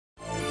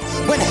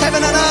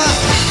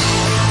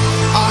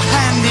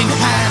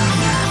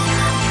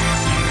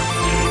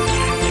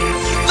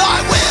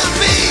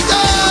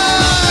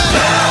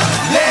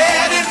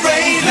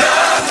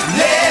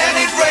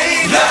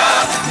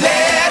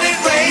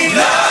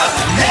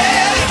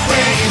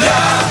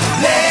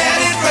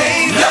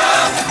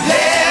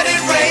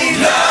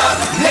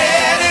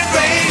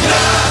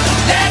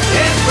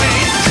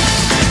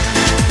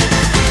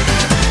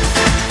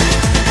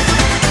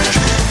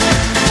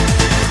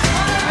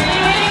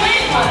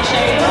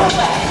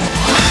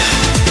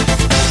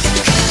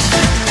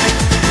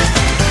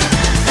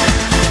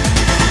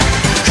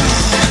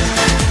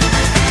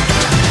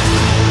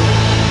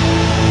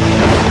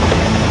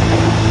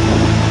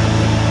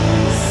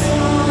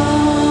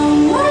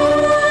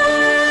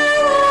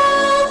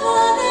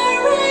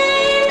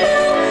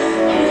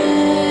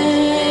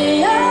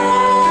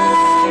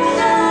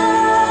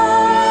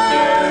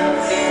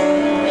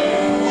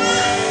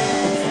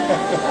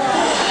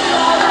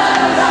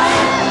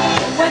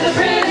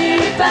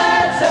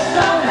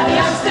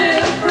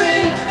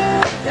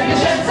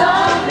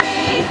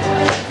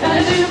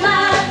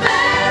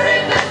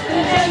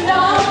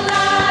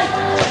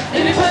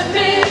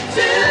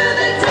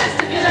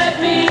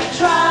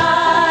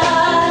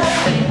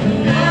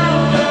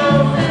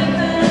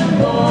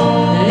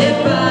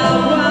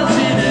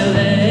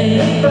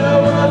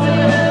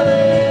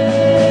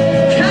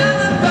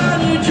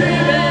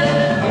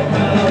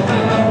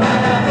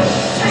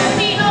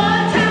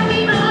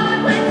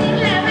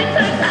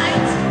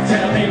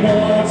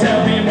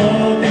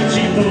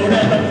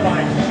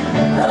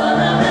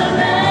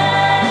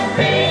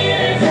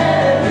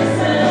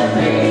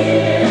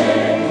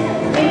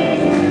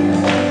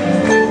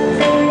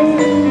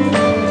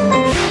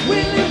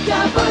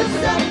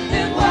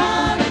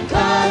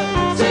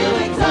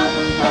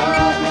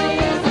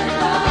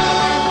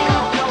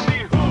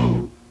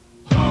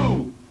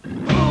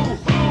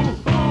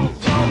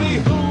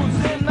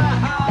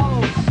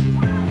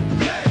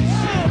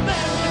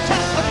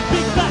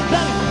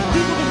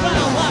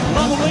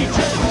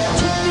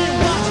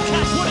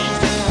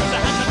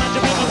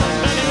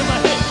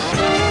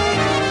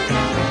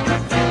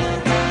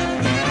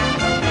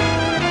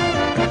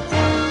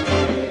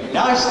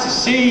to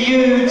see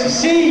you, to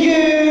see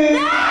you.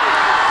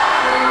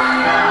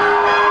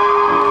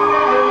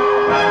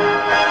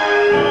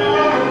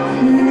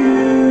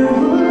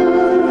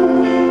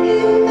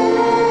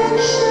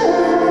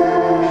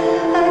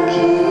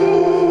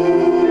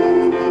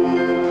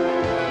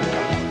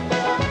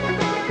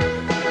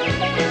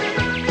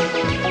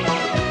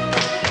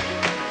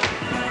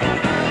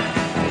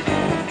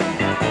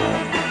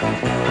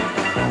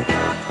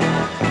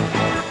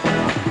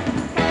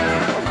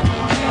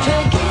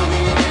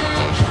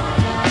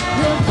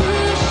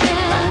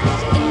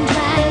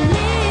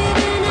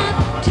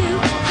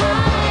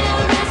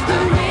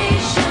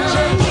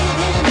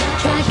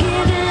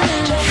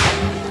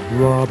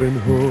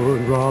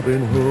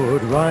 Robin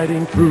Hood,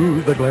 riding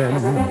through the glen.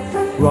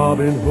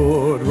 Robin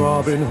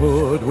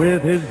Hood,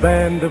 with his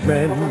band of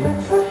men.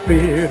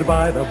 Feared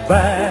by the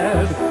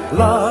bad,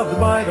 loved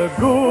by the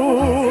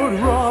good.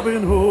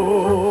 Robin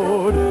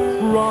Hood,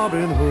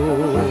 Robin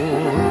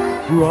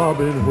Hood,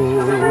 Robin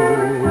Hood.